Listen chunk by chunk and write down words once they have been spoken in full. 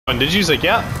Did you? He's like,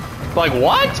 yeah. Like,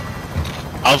 what?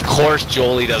 Of course,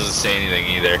 Jolie doesn't say anything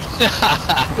either.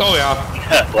 Oh,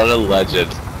 yeah. What a legend.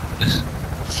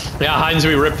 Yeah, Heinz,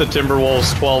 we ripped the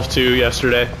Timberwolves 12-2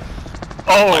 yesterday.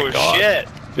 Oh, God. shit.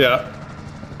 Yeah.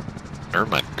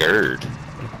 Irma Gerd.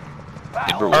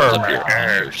 Timberwolves up your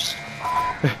ears.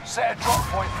 Set a drop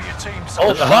point for your team.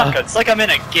 Oh, fuck. It's like I'm in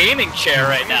a gaming chair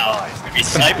right now. I'd be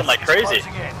sniping like crazy.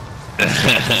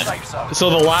 So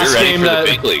the last You're ready game for that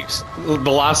the big leagues.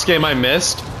 the last game I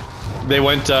missed, they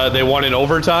won in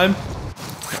overtime,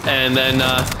 and then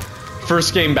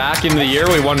first game back into the year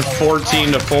we won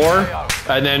 14-4,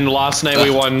 and then last night we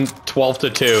won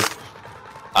 12-2.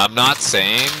 I'm not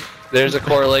saying there's a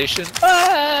correlation.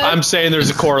 I'm saying there's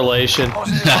a correlation,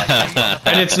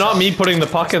 and it's not me putting the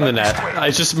puck in the net.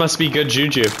 It just must be good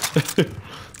juju.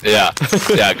 Yeah,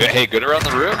 yeah. Good. Hey, good around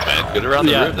the room, man. Good around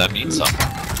the room. That means something.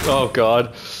 Oh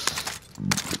God.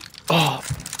 Oh.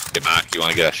 Hey, Mac, you want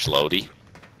to get a Schlody?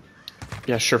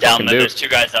 Yeah, sure. Down Fucking there, do. there's two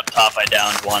guys up top. I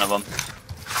downed one of them.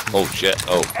 Oh shit.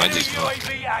 Oh, Lindsay's not.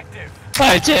 UAV active.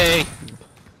 Hi, Jay.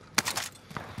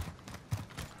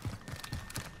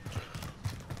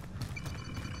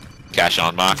 Cash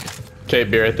on, Mac. Okay,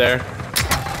 be right there.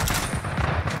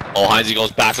 Oh, Heinzie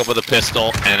goes back up with a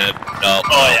pistol and it. No.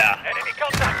 Oh, yeah. Enemy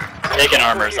contact. Taking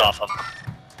armors off him.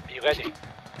 Are you ready?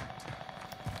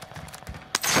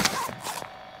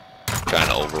 Trying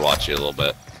to overwatch you a little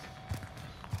bit.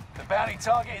 The bounty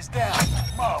target is down.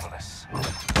 Marvelous.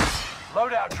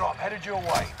 Loadout drop headed your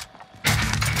way.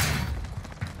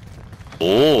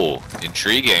 Oh,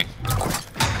 intriguing.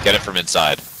 Get it from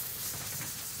inside.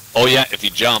 Oh yeah, if you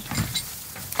jump.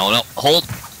 Oh no, hold.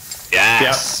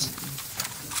 Yes.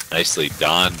 Yep. Nicely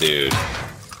done, dude.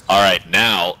 All right,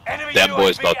 now Enemy that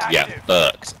boy's UAV about to get active.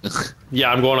 fucked.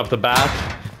 Yeah, I'm going up the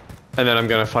back, and then I'm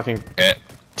gonna fucking Okay,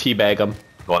 teabag him.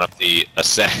 going up the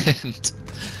ascent.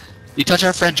 You touch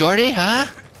our friend Jordy, huh?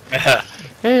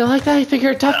 Hey, you like that? You think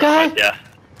you're a tough guy? Yeah.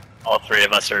 All three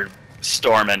of us are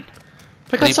storming.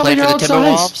 Pick up something your own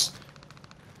size.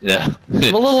 Yeah. I'm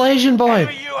a little Asian boy.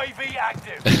 Enemy UAV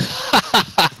active.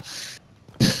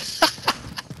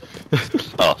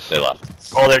 Oh, they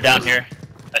left. Oh, they're down here.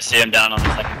 I see him down on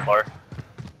the second floor.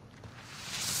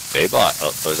 They bought. Oh,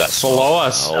 was that smoke? Below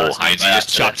us. Oh, That's Heinzie bad. just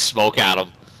chucked smoke at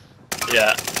him.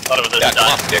 Yeah. Thought it was Yeah, this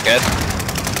come on, guy.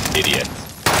 dickhead. Idiot.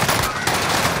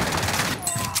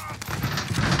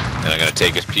 And I'm gonna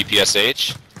take his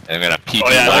PPSH, and I'm gonna PP Oh,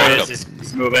 yeah, there whack he him. is.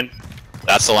 He's moving.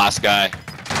 That's the last guy.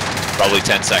 Probably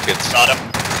 10 seconds. Got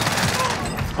him.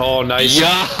 Oh, nice.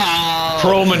 Yeah.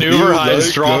 Pro maneuver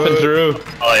hides dropping through.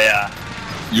 Oh, yeah.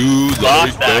 You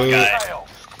Lost that guy. Fail.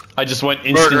 I just went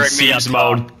instant Murdering me siege up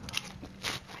mode.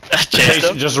 Chased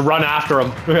him? Just run after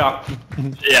him. Yeah.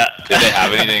 Yeah. Did they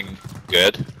have anything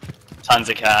good? Tons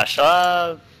of cash.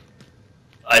 I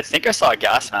think I saw a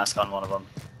gas mask on one of them.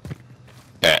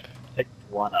 Okay.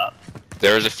 Picked one up.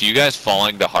 There was a few guys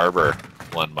falling to harbor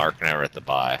when Mark and I were at the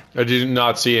buy. I did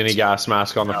not see any gas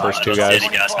mask on the No, first I two don't see guys.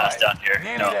 any gas mask down here.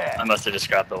 Nearly No, there. I must have just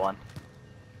grabbed the one.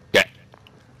 Okay.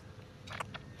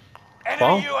 Enemy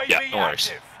Well, UAV yeah, no worries.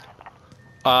 active.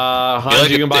 I feel Heinz,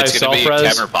 like you can buy a it's gonna be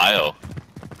self-res. Chem or Bio.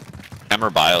 Chem or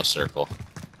Bio circle.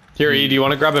 Here, E, do you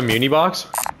want to grab a muni box?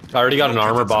 I already got an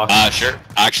armor box. Sure.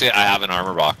 Actually, I have an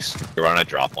armor box. You're gonna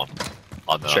drop one.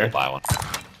 On the Sure. buy one.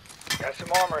 Got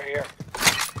some armor here.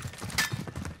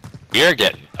 We are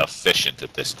getting efficient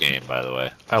at this game, by the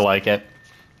way. I like it.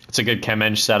 It's a good chem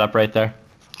eng setup right there.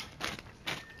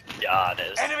 Yeah, it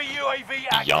is. Enemy UAV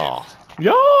active. Y'all.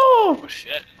 Yo! Oh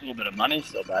shit, a little bit of money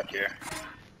still back here.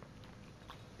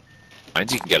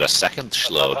 Means you can get a second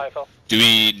load. Do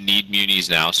we need munis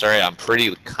now? Sorry, I'm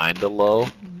pretty kinda low.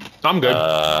 I'm good.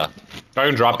 I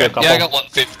can drop you a couple. Yeah, I got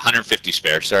 150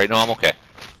 spare. Sorry, no, I'm okay.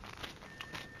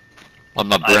 I'm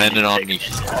not Brandon on me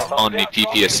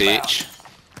PPSH.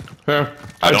 Here,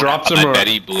 I I don't dropped have, some. my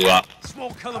Betty blew up.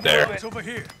 There.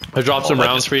 I dropped some Oh,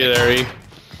 rounds for you there, E.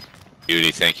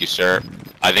 Beauty, thank you, sir.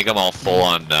 I think I'm all full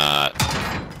on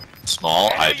small.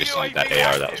 I just need that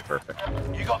AR. That was perfect.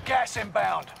 You got gas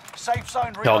inbound. Safe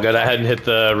zone. All good. I hadn't hit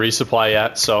the resupply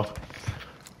yet, so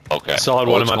Okay. Still had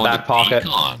one in it's my going back to pocket.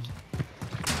 Decon.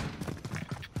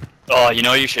 Oh, you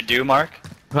know what you should do, Mark?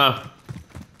 huh?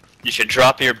 You should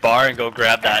drop your bar and go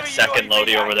grab that second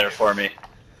loadie over there for me.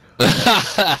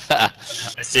 I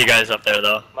see you guys up there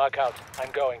though, Mark out.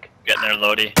 I'm going. getting their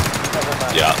loadie.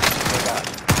 Yeah.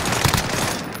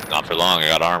 Not for long. I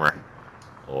got armor.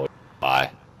 Oh, bye.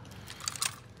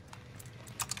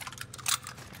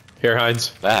 Here, Heinz.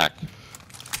 Back.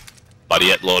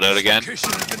 Buddy at loadout again.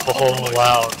 Oh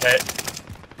wow, okay.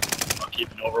 I'll keep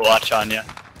an overwatch on you.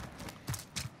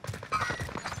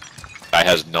 Guy Guy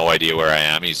has no idea where I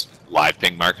am. He's live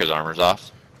ping mark. His armor's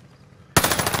off.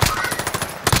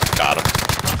 Got him.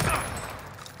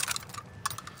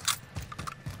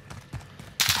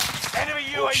 Enemy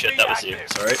UAV Oh shit, that was you.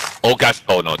 active. Sorry. Oh, guys.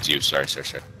 Oh, no, it's you. Sorry.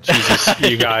 Jesus,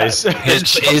 you guys.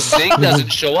 His thing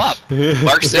doesn't show up.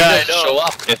 Mark's thing Yeah, I doesn't know. show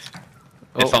up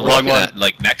if I'm wrong looking one. at,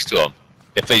 like, next to him.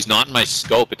 If he's not in my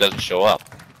scope, it doesn't show up.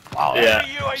 Wow. Yeah.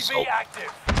 Enemy UAV So-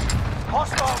 active.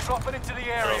 Hostile dropping into the For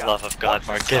area. the love of God,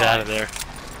 Mark, get out of there.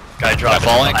 Guy Guy dropping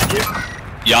falling. behind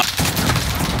you. Yup.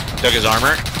 Took his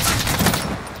armor.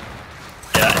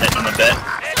 Yeah, hitting him a bit.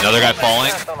 Another guy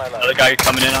falling. Another guy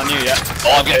coming in on you, yeah.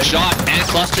 Oh, I'm getting shot and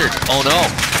clustered. Oh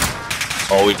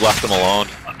no. Oh, we've left him alone.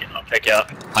 I'll pick you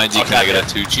up. Heinzie, can I get a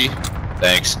Tucci?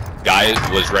 Thanks. Guy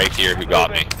was right here who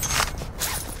got me.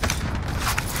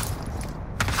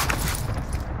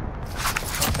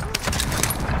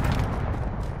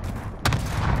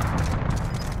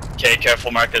 Okay,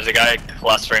 careful, Mark. There's a guy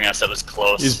clustering us that was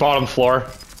close. He's bottom floor.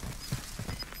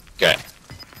 Okay.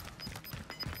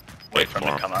 Wait for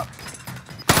him to come up.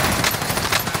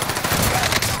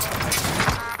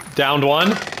 Downed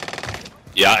one.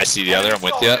 Yeah, I see the other. I'm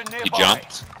with you. He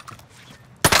jumped.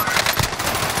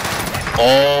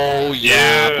 Oh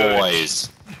yeah, Dude. boys.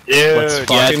 Let's Dude,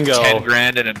 He has fucking go. 10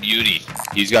 grand and a muni.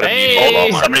 He's got a Hey! muni.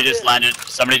 oh, Mark. somebody just landed.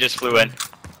 Somebody just flew in.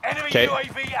 Enemy 'Kay.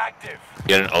 UAV active.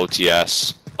 Get an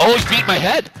OTS. Oh, he beat my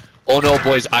head. Oh no,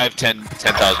 boys, I have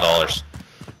 $10,000.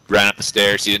 Ran up the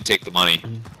stairs. He didn't take the money.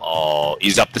 Oh,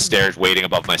 he's up the stairs waiting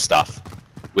above my stuff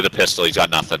with a pistol. He's got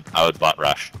nothing. I would butt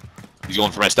rush. He's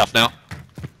going for my stuff now.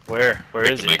 Where? Where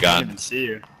is Picked he? my I gun. can't even see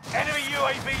you. Enemy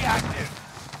UAV active.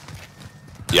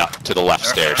 Yeah, to the left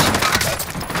stairs.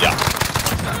 Yeah.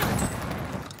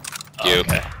 You.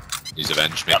 Okay. He's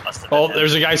avenged me. That must have been Oh, him.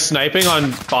 there's a guy sniping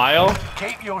on bio,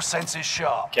 Keep your senses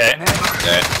sharp. Okay. An enemy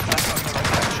Okay. that's on your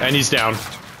location. and he's down.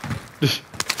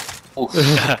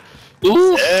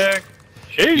 Ooh. There.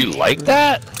 You like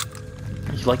that?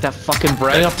 You like that fucking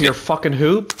bread up your fucking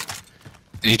hoop?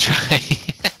 You try.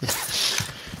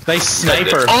 Nice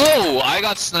sniper. Oh, I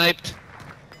got sniped.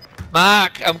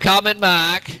 Mark, I'm coming,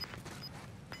 Mark.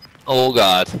 Oh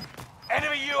god.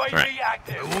 Enemy UAV Right.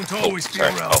 active. Won't Oh, always be sorry.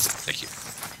 around. Oh, thank you.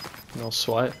 No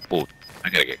sweat. Oh, I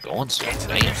gotta get going soon. Get to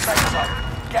the new Damn. safe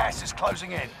zone. Gas is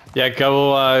closing in. Yeah,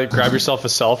 go grab yourself a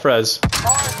self-res.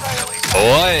 Fire sale is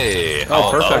Boy, Oh,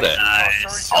 how about perfect. it?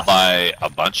 Nice. I'll buy a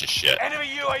bunch of shit. Enemy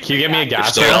UAV Can you get me a active.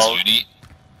 gas There's still mask? a muni.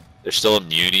 There's still a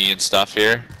muni and stuff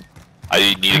here.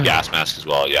 I need a gas mask as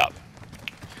well. Yeah.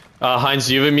 Heinz,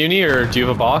 do you have a muni or do you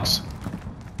have a box?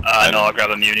 No, I'll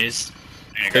grab a munis.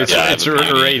 I'm gonna grab It's, Yeah, I have it's a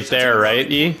muni. right there,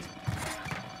 right, E?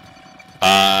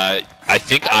 I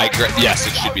think yes,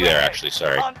 it should be there actually.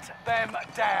 Sorry. Hunt them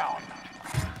down.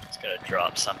 Just gotta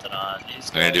drop something on these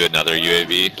I'm gonna guys. do another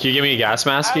UAV. Can you give me a gas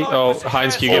mask? E? Oh,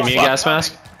 Heinz, can you give me a fuck. gas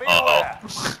mask? Be Uh-oh. aware.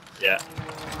 Yeah.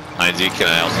 Heinzie, can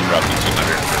I also drop you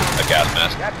 200 for a gas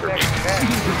mask for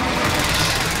me?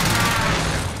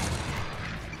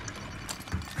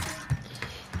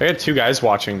 I got two guys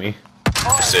watching me.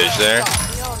 Prestige there.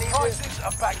 Prices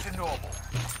are back to normal.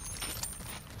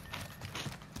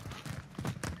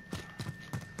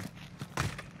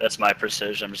 That's my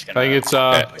precision. I'm just gonna. I think it's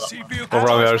Okay. I see vehicles.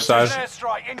 over on the other side.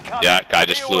 Airstrike incoming. Yeah, guy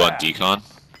just Be flew on aware. decon.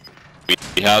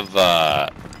 We have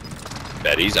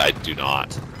Betty's. I do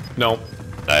not. No.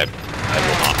 I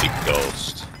will not be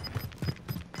ghost.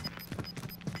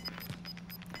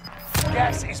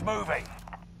 Gas is moving.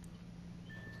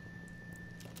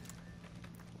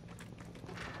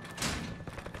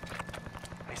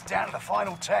 It's down to the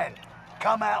final 10.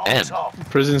 Come out on 10? top.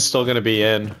 Prison's still gonna be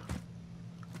in.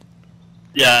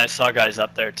 Yeah, I saw guys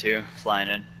up there too, flying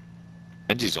in.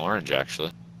 Benji's orange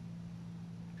actually.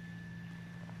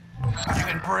 You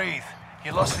can breathe.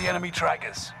 You lost the enemy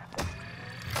trackers.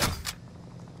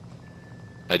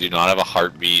 I do not have a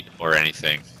heartbeat or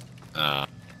anything. We Yeah,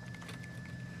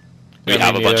 me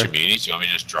have a bunch neither. of munis. You want me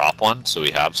to just drop one so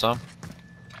we have some?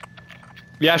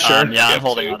 Yeah, sure. Yeah, Yeah, I'm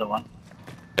holding two. another one.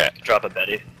 Okay. Drop a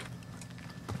Betty.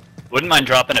 Wouldn't mind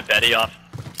dropping a Betty off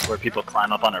where people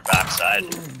climb up on her backside.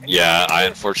 Yeah, I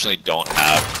unfortunately don't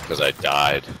have because I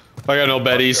died. I got no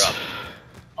betties.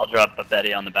 I'll drop a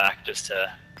Betty on the back just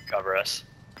to cover us.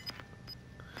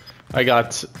 I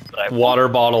got But I won't water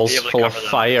be bottles able to full of cover them on the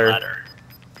fire. ladder.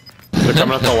 They're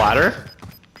coming up the ladder?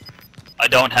 I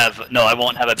don't have. No, I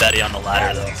won't have a Betty on the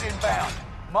ladder Gas though. is inbound.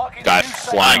 Marking Guy the new safe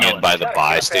flying zone. in by the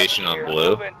buy station on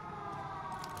blue.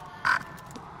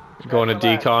 Going to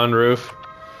decon roof.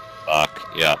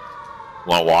 Fuck, yeah.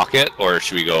 Want to walk it or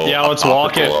should we go? Yeah, up let's top or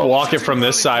walk it. below? Walk it from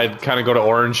this side, kind of go to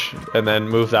orange, and then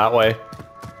move that way.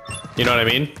 You know what I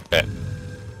mean? Okay.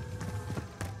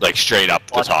 Like straight up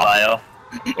the Watch top. bio.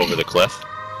 Over the cliff.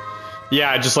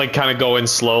 Yeah, just like kind of go in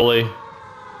slowly.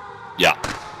 Yeah.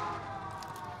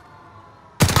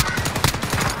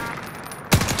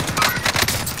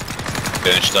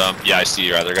 Finished them. Yeah, I see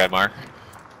your other guy, Mark.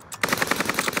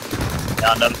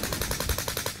 Downed him.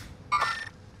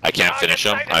 I can't finish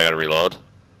him. I gotta reload.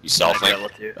 You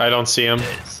selfing? I don't see him.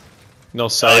 Yes. No Oh,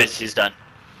 sight. he's done.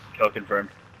 Kill confirmed.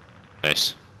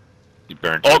 Nice. You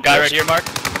burned. Oh, guy right here, Mark.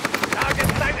 Got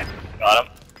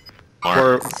him.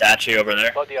 Mark. Sachi over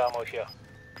there. Got the ammo here.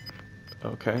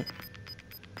 Okay.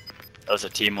 That was a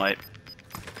team wipe.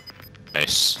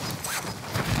 Nice.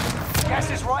 Gas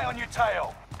is right on your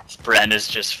tail. This Bren is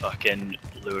just fucking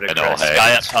ludicrous. I know, hey.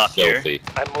 Guy up top here. Filthy.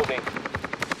 I'm moving.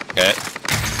 Okay.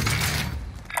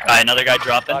 Another guy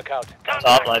dropping. Back out.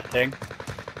 Top live ping.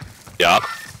 Yup.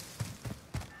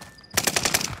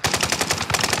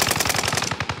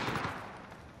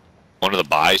 One of the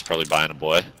buys probably buying a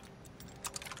boy.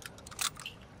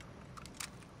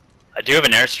 I do have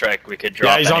an airstrike we could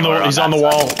drop. Yeah, he's on the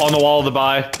wall of the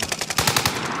buy.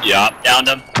 Yup. Downed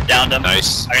him. Downed him.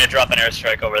 Nice. I'm gonna drop an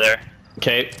airstrike over there.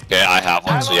 Okay. Okay, I have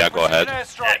one, so yeah, go ahead.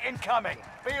 Airstrike incoming.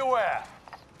 Be aware.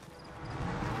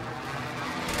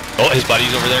 Oh, his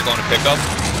buddy's over there going to pick up.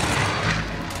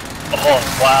 Oh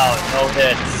wow, no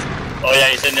hits. Oh yeah,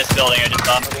 he's in this building. I just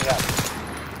saw him.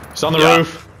 He's on the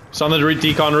roof. He's on the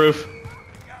decon roof.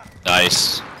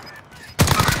 Nice.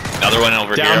 Another one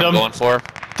over Downed here I'm him. going for.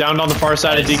 Downed on the far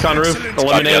side of decon roof. Got the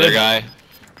other Eliminated. guy.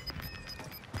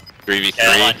 3v3. Yeah,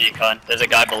 I'm on decon. There's a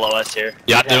guy below us here.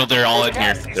 Yeah, they're all in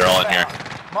here. They're all in here.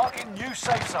 Marking new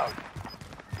safe zone.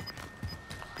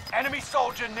 Enemy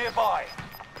soldier nearby.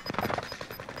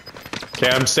 Okay,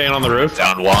 I'm staying on the roof.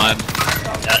 Down one.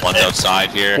 That's One's it. outside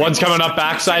here. One's coming up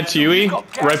backside to you, E.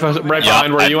 Right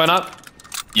behind where you went up.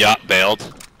 Yeah, bailed.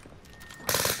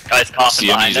 Guys coughing See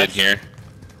him, behind he's us. in here.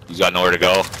 He's got nowhere to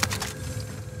go.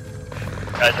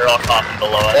 Guys are all coughing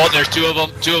below us. Oh, there's two of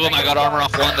them. Two of them. I got armor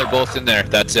off one. They're both in there.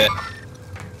 That's it.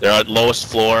 They're at lowest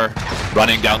floor,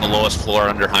 running down the lowest floor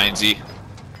under Heinze.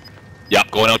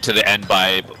 Yep, going out to the end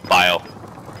by bio.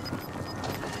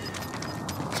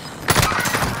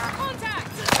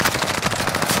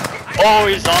 Oh,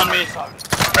 he's on me.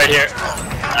 Right here.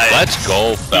 Nice. Let's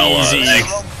go, fellas. Easy.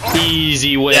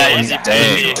 Easy win. Yeah, easy.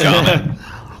 Dang, coming.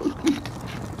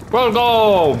 Well,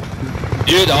 go.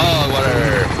 You dog,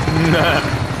 whatever.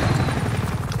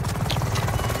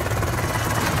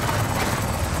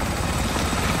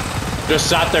 Just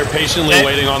sat there patiently Hey.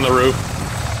 waiting on the roof.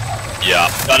 Yeah.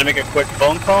 Gotta make a quick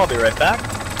phone call. I'll be right back.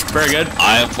 Very good.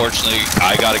 I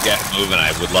gotta get moving.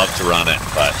 I would love to run it,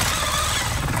 but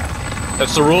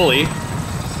That's the rule, E.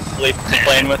 Leave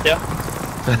playing with you.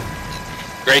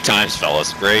 great times,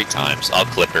 fellas. Great times. I'll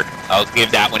clip her. I'll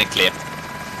give that one a clip.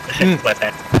 Clip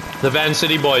it. The Van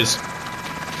City boys.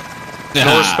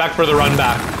 No respect for the run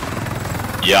back.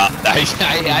 Yeah,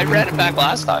 I read it back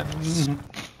last time.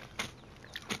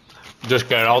 Just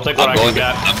kidding. I'll take what I can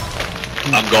get.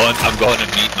 I'm going to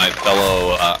meet my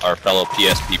fellow, our fellow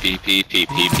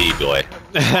PSPPPPP boy.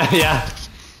 Yeah.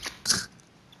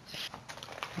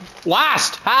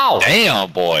 Last. How?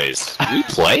 Damn, boys, we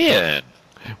playing.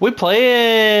 We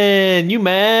playing. You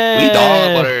man. We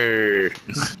dog butter.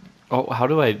 Oh, how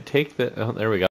do I take the? Oh, there we go.